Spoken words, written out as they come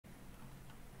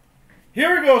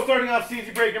Here we go, starting off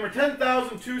CNC break number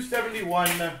 10,271.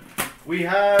 We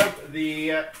have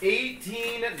the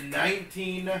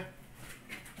 1819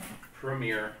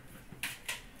 Premier.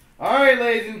 Alright,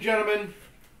 ladies and gentlemen.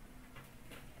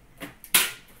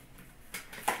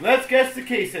 Let's guess to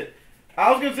case it.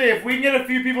 I was going to say, if we can get a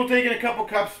few people taking a couple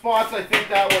cup spots, I think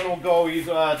that one will go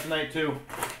tonight too.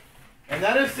 And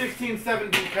that is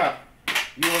 1617 cup.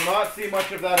 You will not see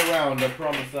much of that around, I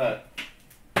promise that.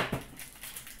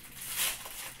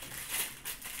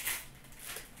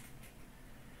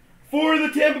 For the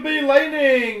Tampa Bay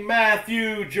Lightning,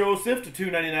 Matthew Joseph to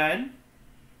 299.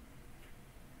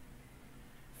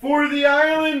 For the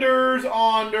Islanders,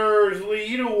 Anders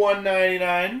Lee to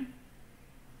 199.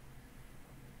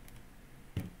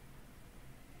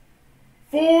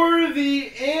 For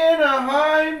the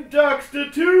Anaheim Ducks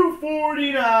to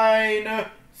 249,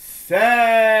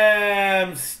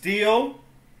 Sam Steele.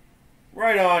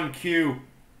 Right on cue.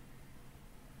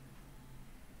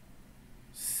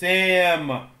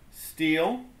 Sam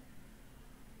Steele.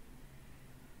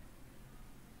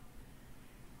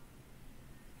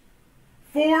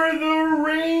 For the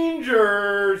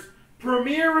Rangers,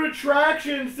 Premier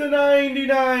Attractions to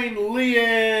 99,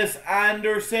 Elias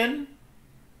Anderson.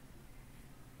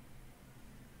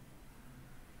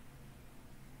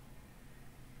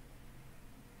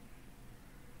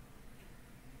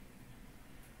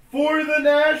 For the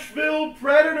Nashville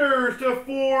Predators to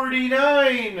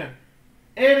 49.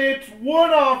 And it's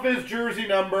one off his jersey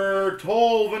number,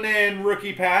 Tolvanen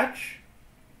rookie patch.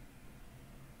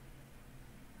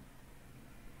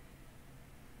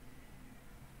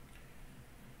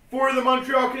 For the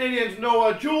Montreal Canadiens,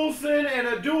 Noah Juleson, and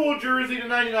a dual jersey to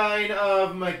 99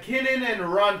 of McKinnon and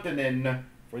Rantanen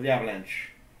for the Avalanche.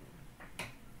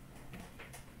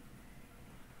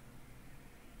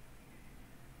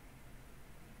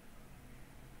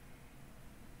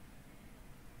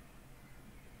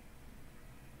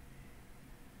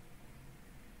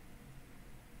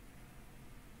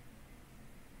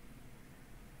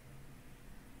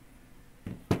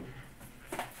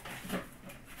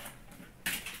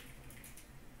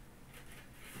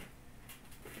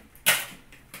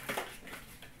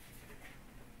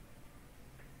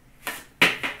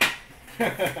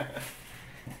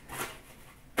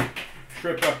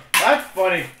 Trip up. That's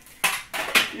funny.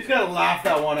 You just gotta laugh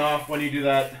that one off when you do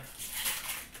that.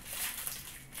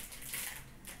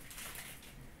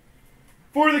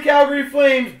 For the Calgary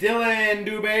Flames, Dylan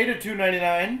Dubé to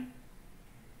 299.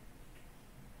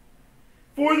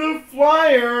 For the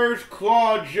Flyers,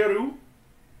 Claude Giroux.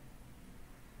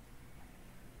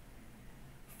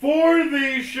 For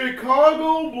the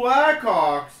Chicago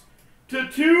Blackhawks, to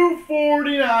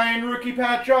 249, rookie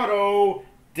patch auto,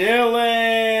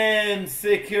 Dylan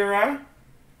CharaChara.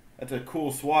 That's a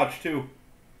cool swatch too.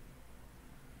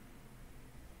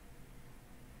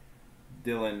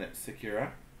 Dylan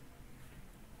CharaChara.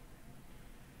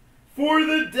 For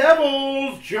the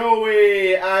Devils,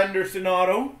 Joey Anderson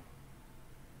auto.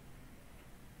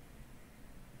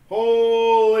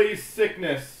 Holy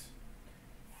sickness.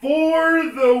 For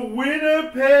the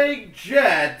Winnipeg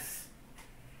Jets,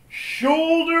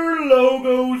 shoulder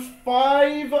logos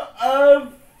 5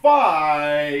 of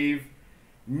 5,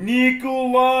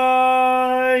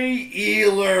 Nikolai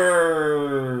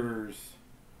Ehlers.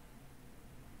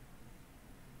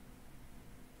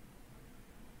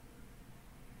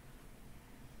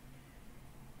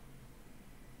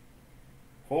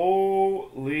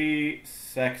 Holy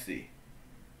sexy.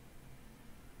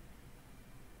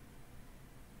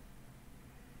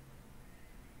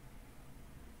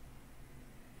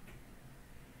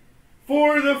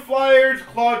 For the Flyers,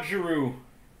 Claude Giroux.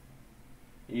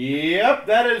 Yep,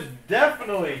 that is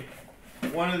definitely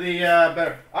one of the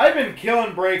better. I've been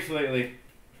killing breaks lately.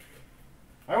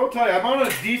 I will tell you, I'm on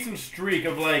a decent streak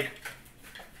of like,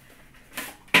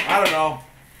 I don't know,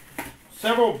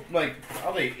 several, like,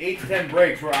 I'll say 8 to 10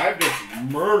 breaks where I've just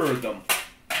murdered them.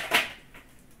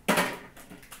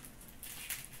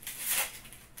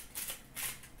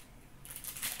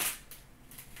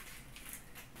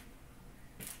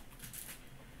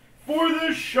 For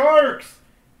the Sharks,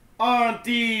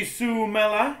 Antti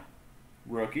Suomela,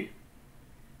 rookie.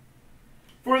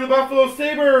 For the Buffalo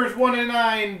Sabres,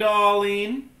 1/9,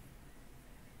 Darlene.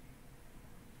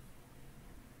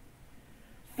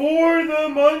 For the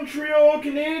Montreal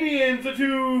Canadiens, the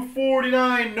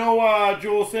 249, Noah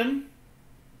Juleson.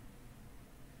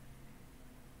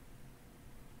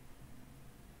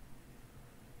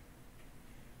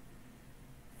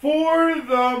 For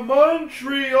the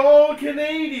Montreal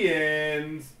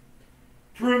Canadiens,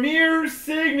 Premier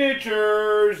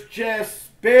Signatures, Jesperi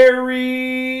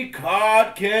Barry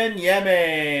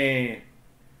Kotkaniemi.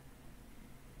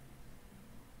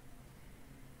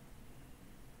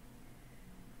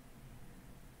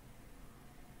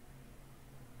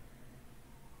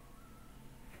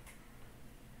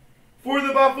 For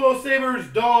the Buffalo Sabres,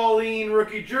 Darlene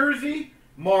rookie jersey,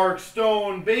 Mark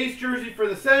Stone base jersey for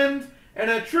the Sens,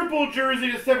 and a triple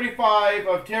jersey to 75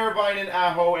 of Teravainen,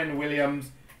 Aho, and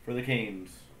Williams for the Canes.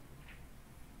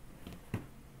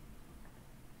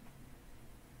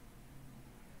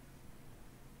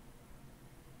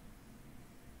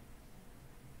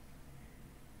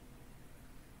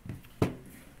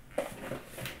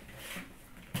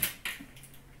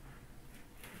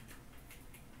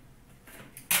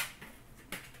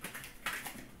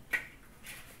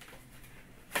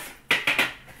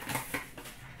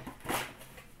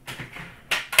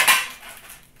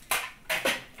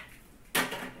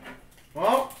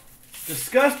 Well,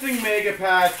 disgusting mega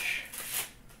patch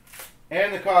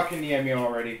and the Kotkaniemi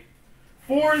already.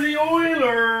 For the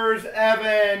Oilers,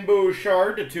 Evan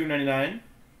Bouchard to 299.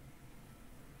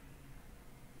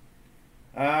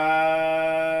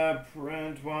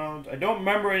 Print Wild. I don't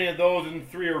remember any of those in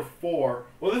 3 or 4.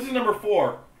 Well, this is number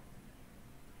 4.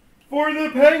 For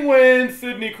the Penguins,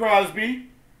 Sidney Crosby.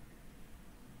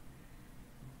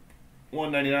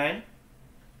 199.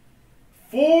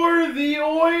 For the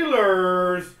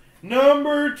Oilers,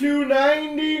 number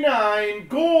 299,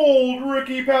 gold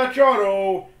rookie patch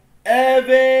auto,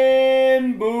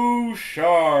 Evan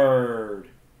Bouchard.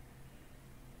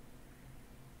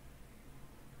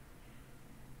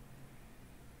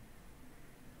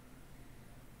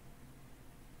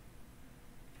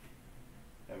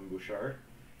 Evan Bouchard.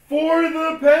 For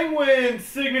the Penguins,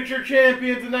 signature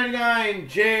champions of 99,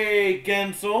 Jake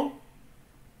Gensel.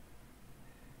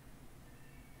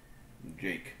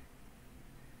 Jake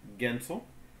Gensel.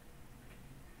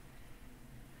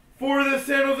 For the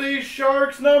San Jose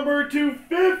Sharks, number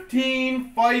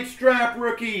 215, fight strap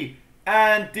rookie,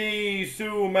 Antti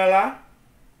Suomela.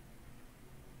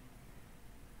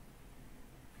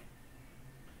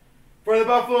 For the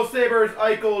Buffalo Sabres,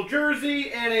 Eichel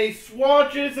jersey and a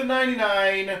swatches of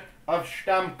 99 of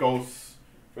Stamkos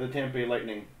for the Tampa Bay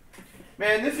Lightning.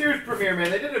 Man, this year's premiere, man,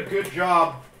 they did a good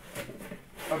job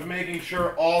of making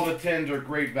sure all the tins are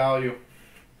great value.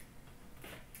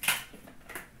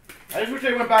 I just wish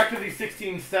I went back to the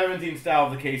 16-17 style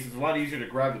of the cases. It's a lot easier to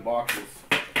grab the boxes.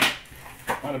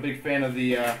 Not a big fan of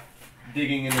the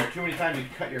digging in there. Too many times you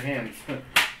cut your hands.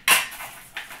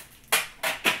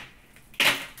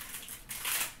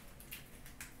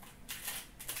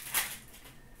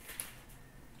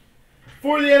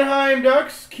 For the Anaheim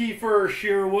Ducks, Kiefer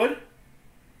Sherwood.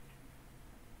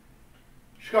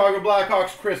 Chicago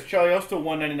Blackhawks, Chris Chelios to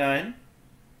 199.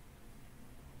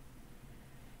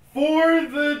 For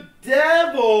the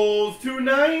Devils, to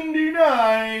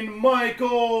 99,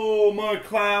 Michael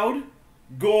McLeod,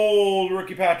 gold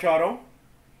rookie patch auto.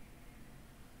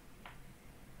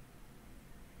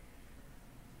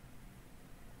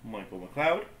 Michael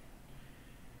McLeod.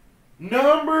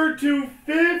 Number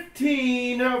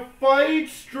 215, fight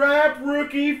strap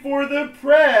rookie for the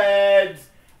Preds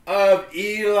of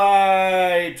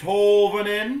Eli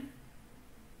Tolvanen.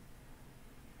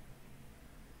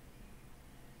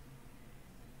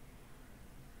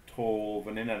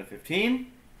 Tolvanen out of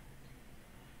 15.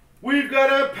 We've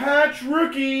got a patch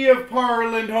rookie of Par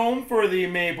Lindholm for the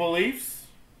Maple Leafs.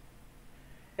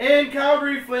 And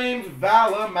Calgary Flames,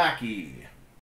 Valimaki.